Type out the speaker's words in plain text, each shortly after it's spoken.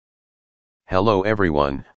Hello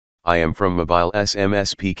everyone, I am from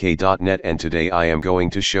mobilesmspk.net and today I am going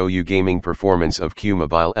to show you gaming performance of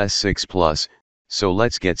Qmobile S6 Plus, so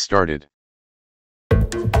let's get started.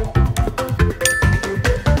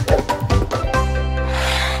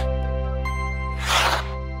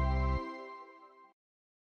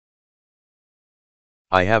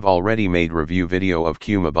 I have already made review video of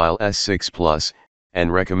Qmobile S6 Plus,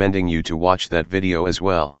 and recommending you to watch that video as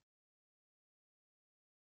well.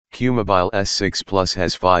 Qmobile S6 Plus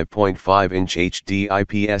has 5.5-inch HD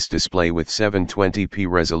IPS display with 720p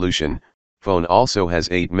resolution. Phone also has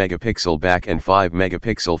 8-megapixel back and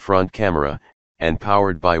 5-megapixel front camera, and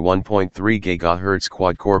powered by 1.3 GHz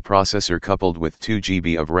quad-core processor coupled with 2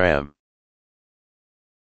 GB of RAM.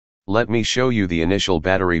 Let me show you the initial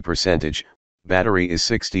battery percentage. Battery is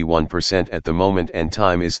 61% at the moment and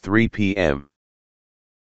time is 3 p.m.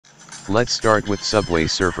 Let's start with Subway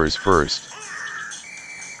Surfers first.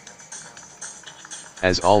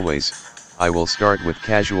 As always, I will start with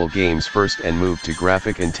casual games first and move to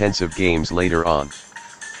graphic-intensive games later on.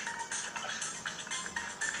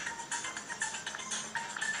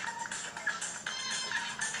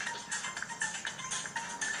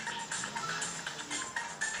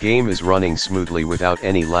 Game is running smoothly without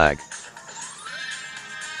any lag.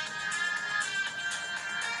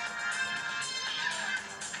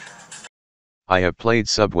 I have played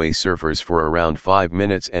Subway Surfers for around 5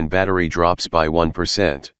 minutes and battery drops by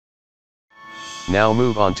 1%. Now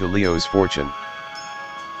move on to Leo's Fortune.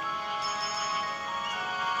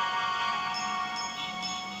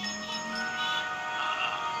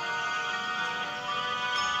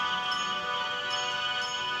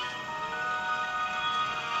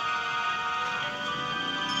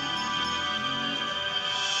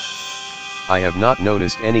 I have not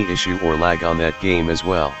noticed any issue or lag on that game as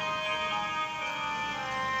well.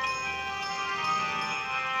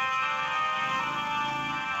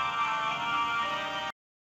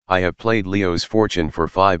 I have played Leo's Fortune for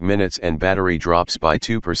 5 minutes and battery drops by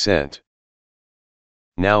 2%.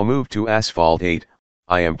 Now move to Asphalt 8,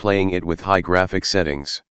 I am playing it with high graphic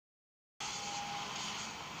settings.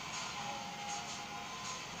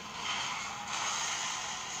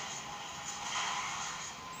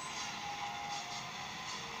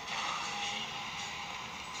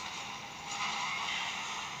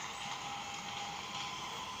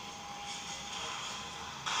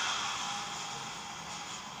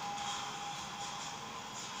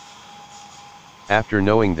 After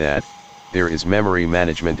knowing that there is memory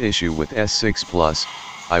management issue with S6 Plus,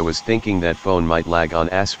 I was thinking that phone might lag on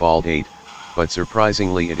Asphalt 8, but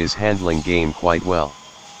surprisingly it is handling game quite well.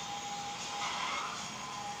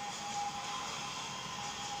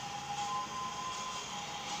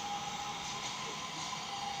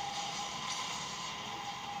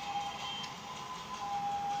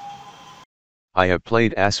 I have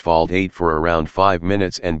played Asphalt 8 for around 5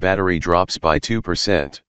 minutes and battery drops by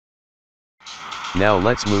 2%. Now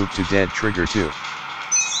let's move to Dead Trigger 2.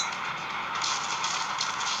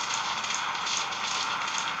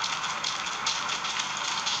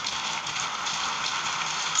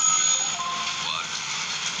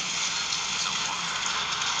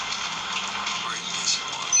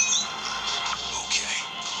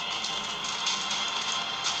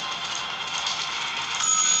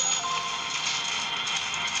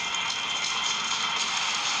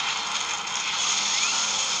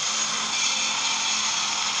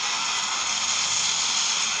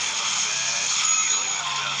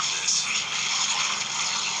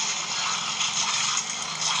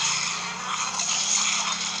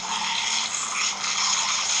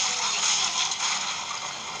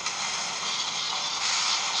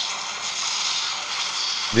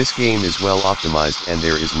 This game is well optimized and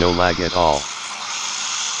there is no lag at all.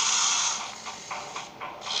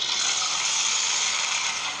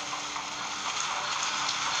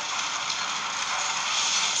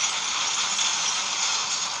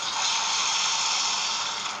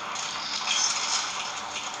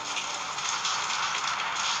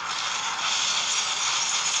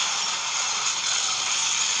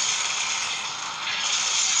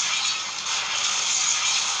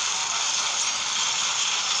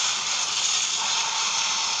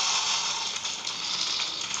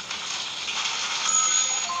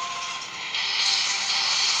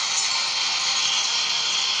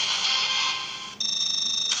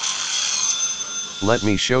 Let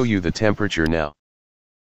me show you the temperature now.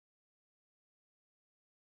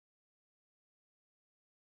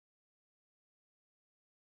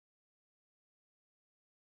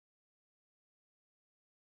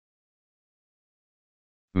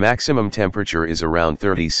 Maximum temperature is around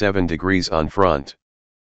 37 degrees on front.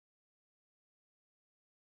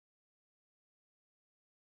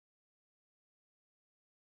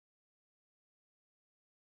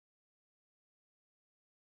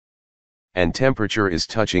 and temperature is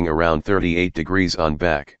touching around 38 degrees on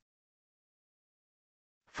back.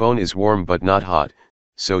 Phone is warm but not hot,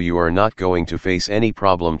 so you are not going to face any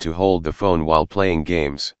problem to hold the phone while playing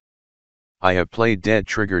games. I have played Dead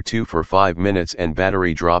Trigger 2 for 5 minutes and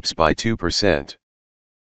battery drops by 2%.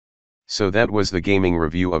 So that was the gaming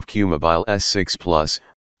review of Qmobile S6 Plus.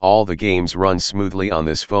 All the games run smoothly on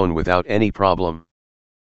this phone without any problem.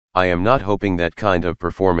 I am not hoping that kind of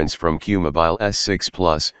performance from Qmobile S6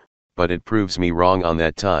 Plus, but it proves me wrong on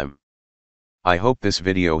that time. I hope this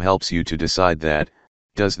video helps you to decide that,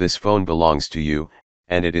 does this phone belongs to you,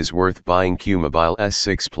 and it is worth buying Qmobile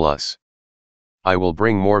S6 Plus. I will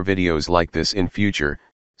bring more videos like this in future,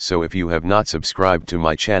 so if you have not subscribed to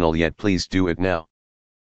my channel yet, please do it now.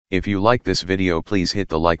 If you like this video, please hit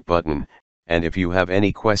the like button, and if you have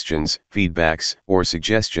any questions, feedbacks, or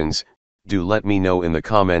suggestions, do let me know in the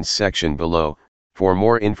comments section below. For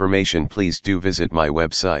more information, please do visit my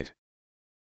website.